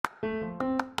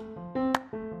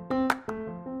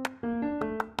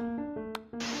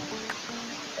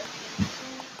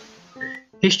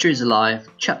History is Alive,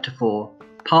 Chapter 4,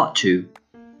 Part 2,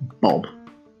 Bob.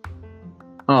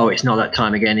 "Oh, it's not that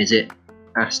time again, is it?"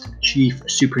 asked Chief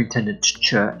Superintendent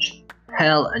Church.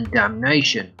 "Hell and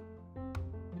damnation."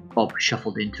 Bob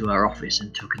shuffled into her office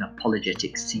and took an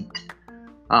apologetic seat.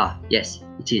 "Ah, yes,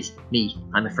 it is. Me,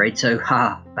 I'm afraid so.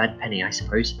 Ha, bad penny, I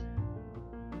suppose."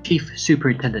 Chief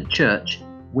Superintendent Church,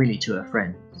 Winnie to her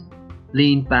friends,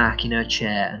 leaned back in her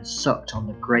chair and sucked on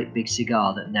the great big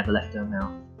cigar that never left her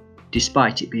mouth,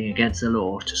 despite it being against the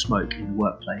law to smoke in the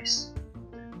workplace.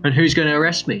 "And who's going to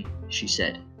arrest me?" she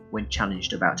said, when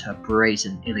challenged about her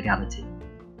brazen illegality.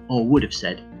 Or would have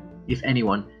said, if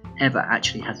anyone ever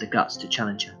actually had the guts to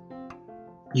challenge her.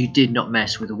 You did not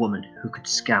mess with a woman who could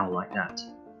scowl like that.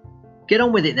 "Get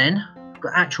on with it then. I've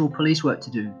got actual police work to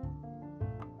do."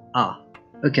 "Ah,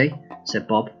 okay," said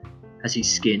Bob, as his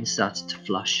skin started to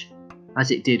flush,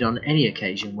 as it did on any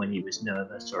occasion when he was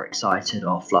nervous or excited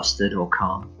or flustered or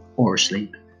calm or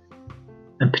asleep.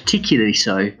 And particularly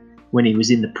so when he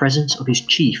was in the presence of his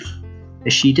chief,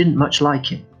 as she didn't much like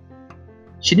him.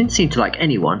 She didn't seem to like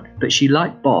anyone, but she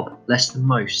liked Bob less than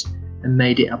most and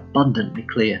made it abundantly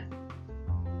clear.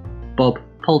 Bob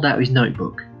pulled out his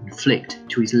notebook and flicked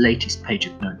to his latest page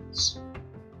of notes.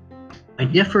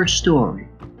 "Idea for a story.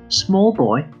 Small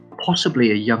boy,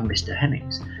 possibly a young Mr.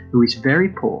 Hemmings, who is very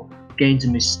poor, gains a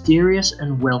mysterious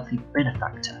and wealthy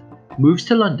benefactor, moves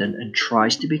to London and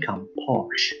tries to become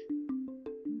posh."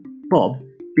 Bob,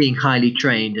 being highly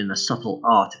trained in the subtle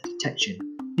art of detection,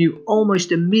 knew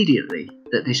almost immediately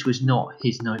that this was not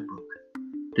his notebook.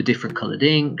 The different coloured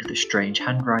ink, the strange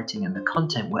handwriting and the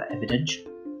content were evidential.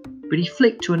 But he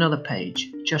flicked to another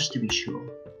page, just to be sure.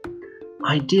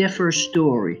 "Idea for a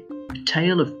story. A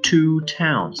tale of two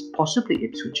towns, possibly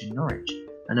Ipswich and Norwich,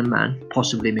 and a man,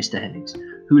 possibly Mr. Hemmings,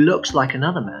 who looks like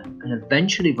another man and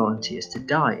eventually volunteers to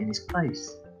die in his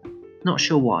place. Not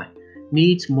sure why.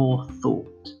 Needs more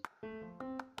thought."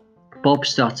 Bob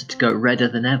started to go redder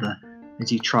than ever as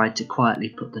he tried to quietly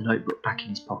put the notebook back in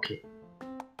his pocket.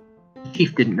 The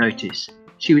chief didn't notice.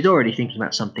 She was already thinking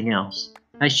about something else,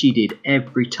 as she did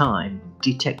every time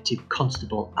Detective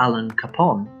Constable Alan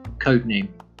Capon, codename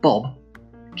Bob,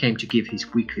 came to give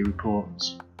his weekly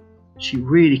reports. She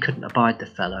really couldn't abide the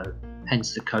fellow,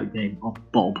 hence the codename of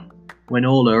Bob, when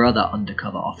all her other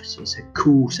undercover officers had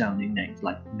cool-sounding names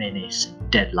like Menace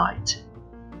and Deadlight.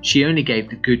 She only gave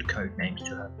the good code names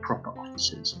to her proper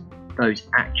officers, those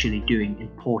actually doing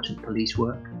important police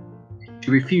work.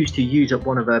 She refused to use up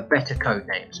one of her better code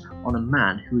names on a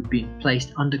man who had been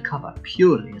placed undercover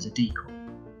purely as a decoy.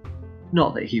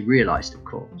 Not that he realised, of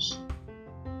course.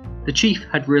 The chief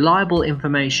had reliable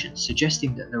information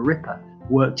suggesting that the Ripper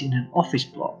worked in an office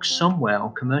block somewhere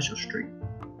on Commercial Street.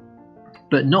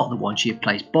 But not the one she had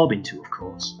placed Bob into, of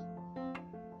course.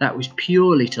 That was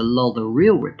purely to lull the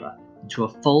real Ripper into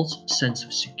a false sense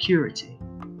of security.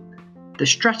 The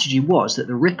strategy was that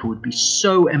the Ripper would be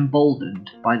so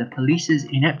emboldened by the police's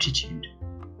ineptitude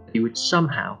that he would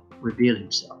somehow reveal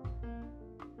himself.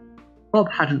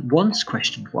 Bob hadn't once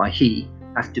questioned why he,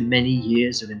 after many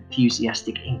years of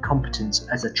enthusiastic incompetence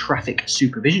as a traffic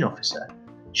supervision officer,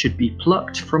 should be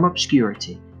plucked from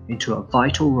obscurity into a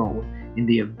vital role in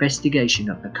the investigation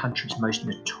of the country's most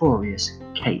notorious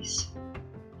case.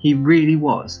 He really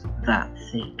was that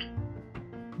thick.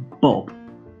 Bob,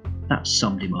 that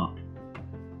summed him up.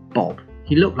 Bob.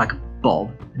 He looked like a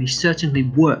Bob, and he certainly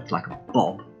worked like a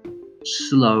Bob.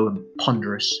 Slow and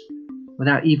ponderous,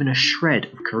 without even a shred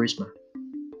of charisma.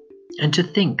 And to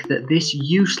think that this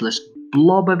useless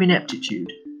blob of ineptitude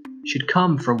should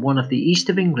come from one of the East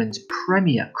of England's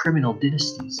premier criminal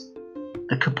dynasties.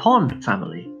 The Capon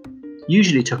family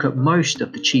usually took up most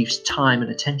of the chief's time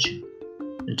and attention,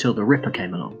 until the Ripper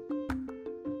came along.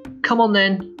 "Come on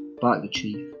then," barked the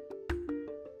chief.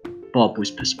 Bob was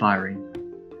perspiring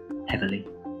heavily.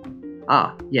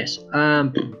 "Ah, yes,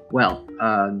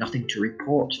 nothing to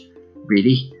report,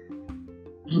 really."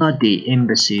 "Bloody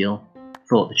imbecile,"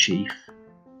 thought the chief,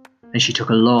 and she took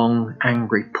a long,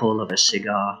 angry pull of a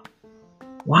cigar.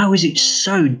 Why was it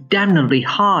so damnably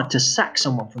hard to sack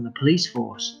someone from the police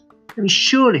force? I mean,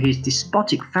 surely his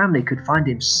despotic family could find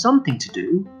him something to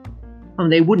do. I mean,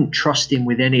 they wouldn't trust him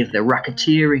with any of the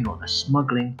racketeering or the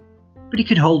smuggling, but he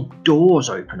could hold doors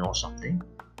open or something.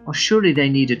 Or surely they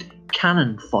needed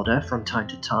cannon fodder from time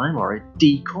to time, or a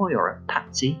decoy or a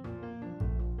patsy.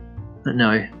 But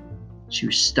no, she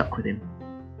was stuck with him,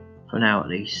 for now at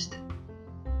least.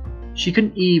 She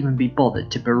couldn't even be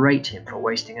bothered to berate him for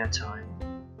wasting her time.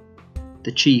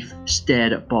 The chief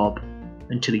stared at Bob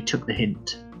until he took the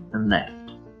hint and left.